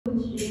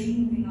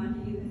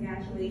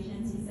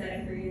congratulations. You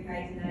set a career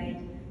high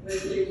tonight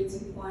with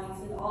 32 points.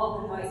 With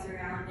all the noise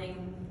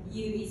surrounding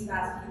you these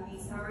past few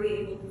weeks, how are you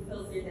able to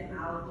filter them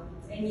out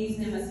and use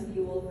them as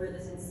fuel for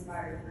this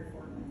inspired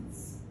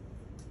performance?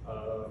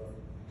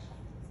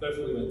 It's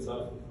definitely been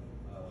tough.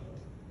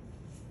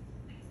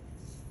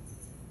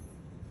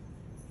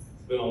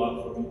 It's been a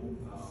lot for me.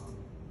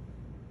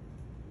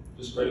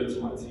 Just credit to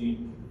my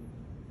team.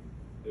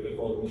 They've been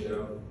holding me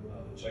down,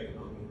 checking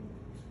on me.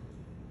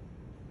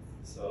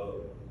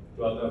 So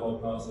throughout that whole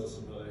process,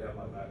 you know, they have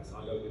my back. So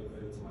I gotta give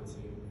credit to my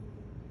team.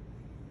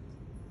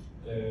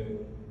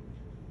 And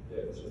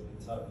yeah, it's just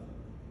been tough.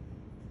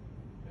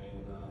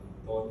 And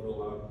going through a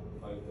lot,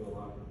 fighting through a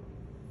lot.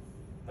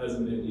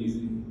 Hasn't been easy,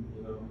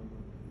 you know.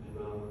 And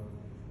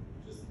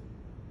just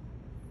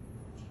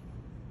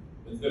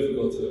it's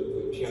difficult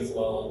to cancel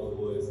out all the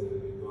noise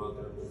and go out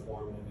there and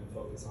perform and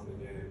focus on the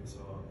game. So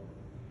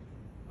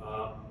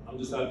I'm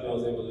just happy I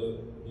was able to,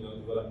 you know,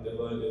 do what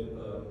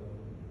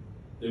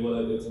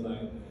I did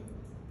tonight and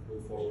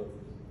move forward.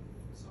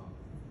 So,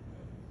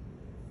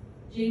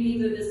 yeah. Jamie,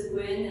 with this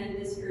win and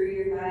this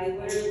career high,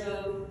 what are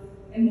the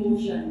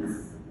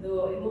emotions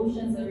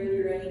that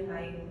really running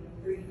high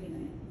for you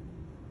tonight?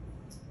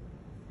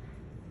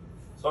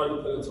 It's hard to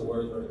put into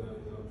words right now,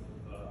 you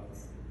know.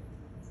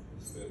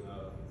 It's been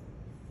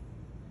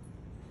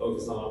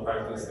focused on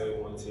practice, stay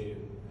with my team,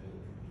 and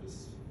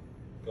just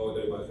go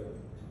day by day.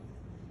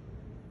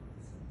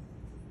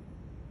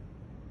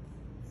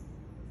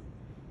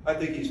 I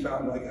think he's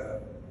found like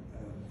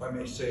if I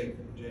may say,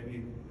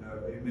 Jamie,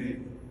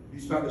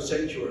 he's found a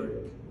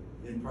sanctuary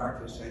in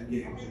practice and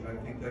games, and I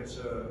think that's,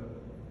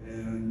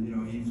 and you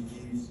know,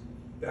 he's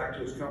back to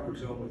his comfort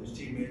zone with his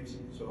teammates.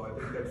 So I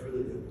think that's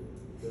really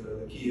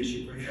the key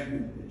issue for him,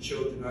 and it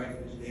showed tonight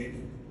in his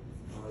game.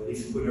 He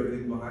can put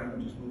everything behind him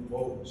and just move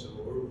forward.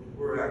 So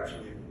we're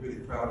actually really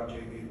proud of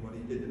Jamie and what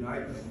he did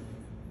tonight, and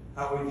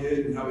how he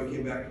did, and how he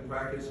came back to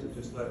practice and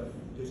just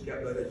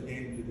kept letting his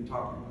game to the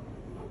top of him.